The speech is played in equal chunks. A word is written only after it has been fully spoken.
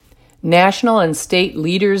national and state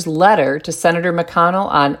leaders' letter to Senator McConnell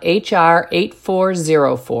on H.R.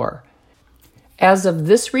 8404. As of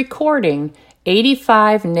this recording,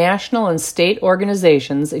 85 national and state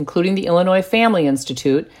organizations, including the Illinois Family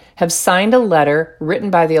Institute, have signed a letter written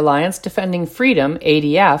by the Alliance Defending Freedom,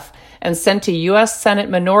 ADF, and sent to U.S. Senate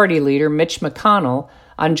Minority Leader Mitch McConnell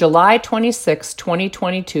on July 26,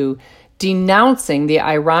 2022, denouncing the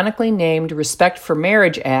ironically named Respect for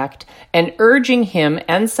Marriage Act and urging him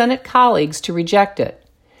and Senate colleagues to reject it.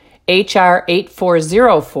 H.R.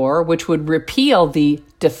 8404, which would repeal the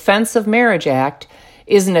Defense of Marriage Act,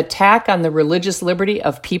 is an attack on the religious liberty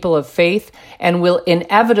of people of faith and will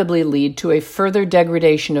inevitably lead to a further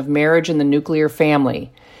degradation of marriage and the nuclear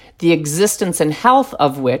family, the existence and health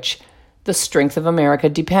of which the strength of America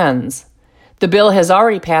depends. The bill has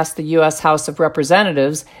already passed the U.S. House of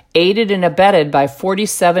Representatives, aided and abetted by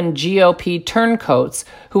 47 GOP turncoats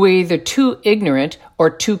who are either too ignorant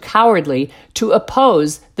or too cowardly to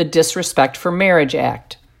oppose the Disrespect for Marriage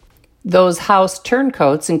Act. Those House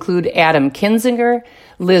turncoats include Adam Kinzinger,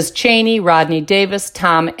 Liz Cheney, Rodney Davis,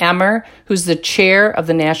 Tom Emmer, who's the chair of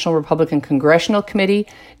the National Republican Congressional Committee,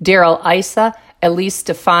 Darrell Issa, Elise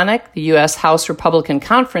Stefanik, the U.S. House Republican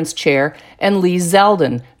Conference Chair, and Lee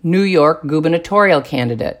Zeldin, New York gubernatorial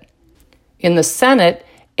candidate. In the Senate,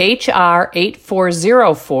 H.R.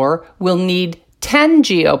 8404 will need 10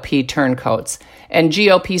 GOP turncoats, and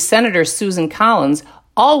GOP Senator Susan Collins,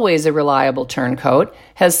 always a reliable turncoat,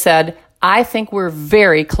 has said, "I think we're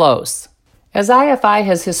very close." As IFI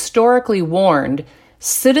has historically warned,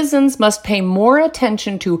 citizens must pay more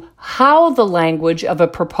attention to how the language of a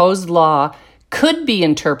proposed law could be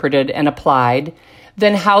interpreted and applied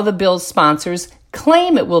than how the bill's sponsors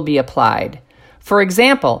claim it will be applied. For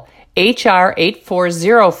example, H.R.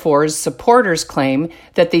 8404's supporters claim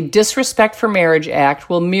that the Disrespect for Marriage Act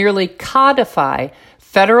will merely codify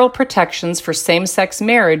federal protections for same-sex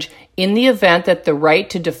marriage in the event that the right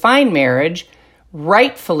to define marriage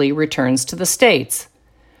rightfully returns to the states.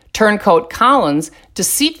 Turncoat Collins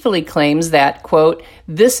deceitfully claims that, quote,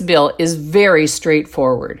 "this bill is very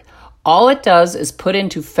straightforward. All it does is put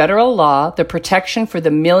into federal law the protection for the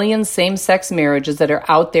million same-sex marriages that are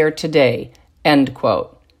out there today," end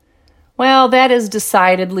quote. Well, that is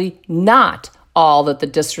decidedly not all that the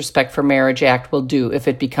Disrespect for Marriage Act will do if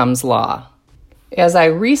it becomes law. As I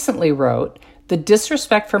recently wrote, the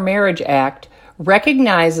Disrespect for Marriage Act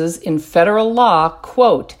recognizes in federal law,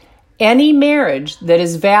 quote, "any marriage that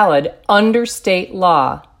is valid under state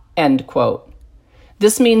law," end quote.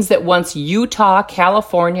 This means that once Utah,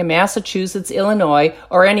 California, Massachusetts, Illinois,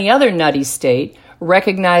 or any other nutty state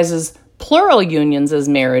recognizes plural unions as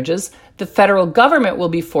marriages, the federal government will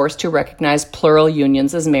be forced to recognize plural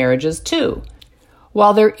unions as marriages too.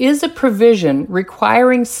 While there is a provision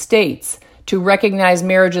requiring states to recognize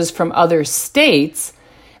marriages from other states,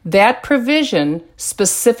 that provision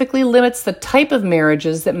specifically limits the type of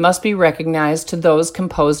marriages that must be recognized to those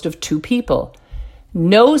composed of two people.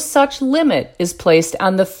 No such limit is placed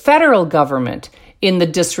on the federal government in the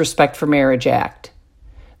Disrespect for Marriage Act.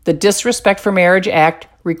 The Disrespect for Marriage Act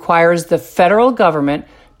requires the federal government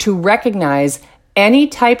to recognize any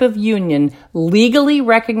type of union legally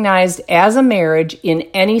recognized as a marriage in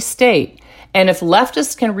any state. And if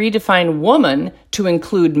leftists can redefine woman to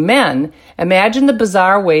include men, imagine the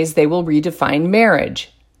bizarre ways they will redefine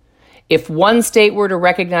marriage. If one state were to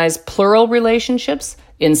recognize plural relationships,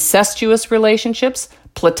 incestuous relationships,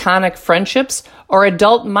 platonic friendships, or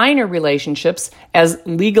adult minor relationships as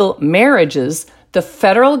legal marriages, the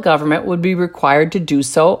federal government would be required to do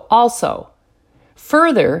so also.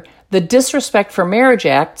 Further, the Disrespect for Marriage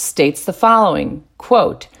Act states the following,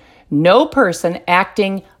 quote, "no person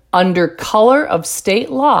acting under color of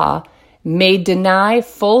state law may deny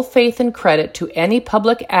full faith and credit to any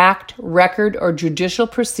public act, record, or judicial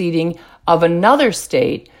proceeding of another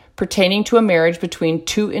state pertaining to a marriage between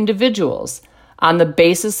two individuals on the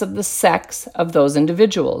basis of the sex of those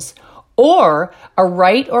individuals, or a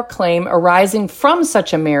right or claim arising from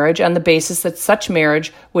such a marriage on the basis that such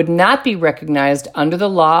marriage would not be recognized under the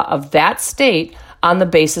law of that state on the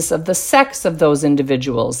basis of the sex of those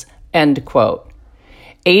individuals," end quote.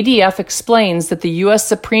 ADF explains that the U.S.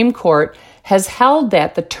 Supreme Court has held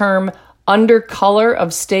that the term "under color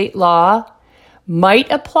of state law"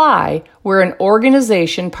 might apply where an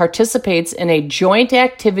organization participates in a joint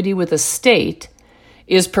activity with a state,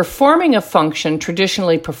 is performing a function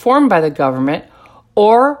traditionally performed by the government,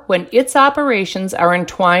 or when its operations are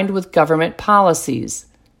entwined with government policies.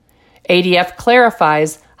 ADF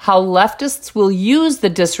clarifies how leftists will use the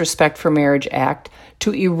Disrespect for Marriage Act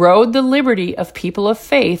to erode the liberty of people of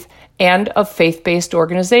faith and of faith-based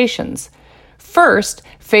organizations. First,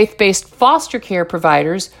 faith-based foster care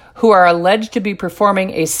providers who are alleged to be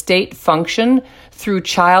performing a state function through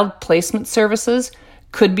child placement services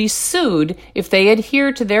could be sued if they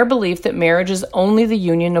adhere to their belief that marriage is only the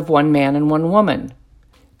union of one man and one woman.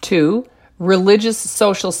 2. Religious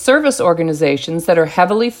social service organizations that are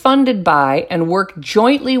heavily funded by and work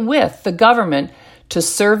jointly with the government to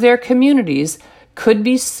serve their communities could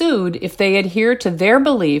be sued if they adhere to their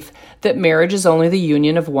belief that marriage is only the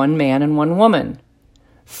union of one man and one woman.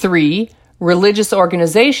 3. Religious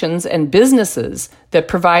organizations and businesses that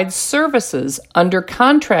provide services under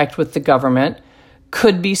contract with the government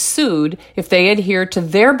could be sued if they adhere to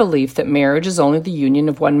their belief that marriage is only the union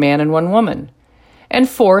of one man and one woman. And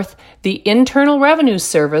 4th, the Internal Revenue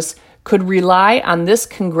Service could rely on this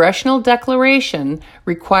congressional declaration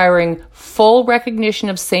requiring full recognition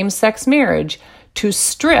of same-sex marriage to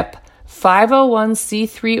strip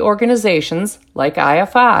 501c3 organizations, like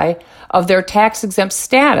IFI, of their tax-exempt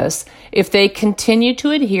status if they continue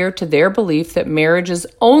to adhere to their belief that marriage is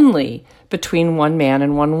only between one man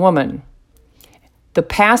and one woman. The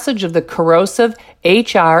passage of the corrosive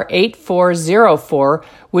H.R. 8404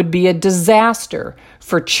 would be a disaster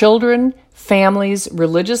for children, families,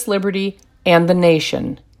 religious liberty, and the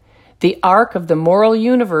nation. The arc of the moral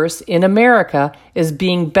universe in America is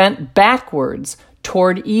being bent backwards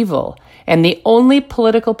toward evil, and the only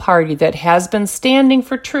political party that has been standing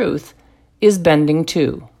for truth is bending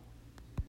too.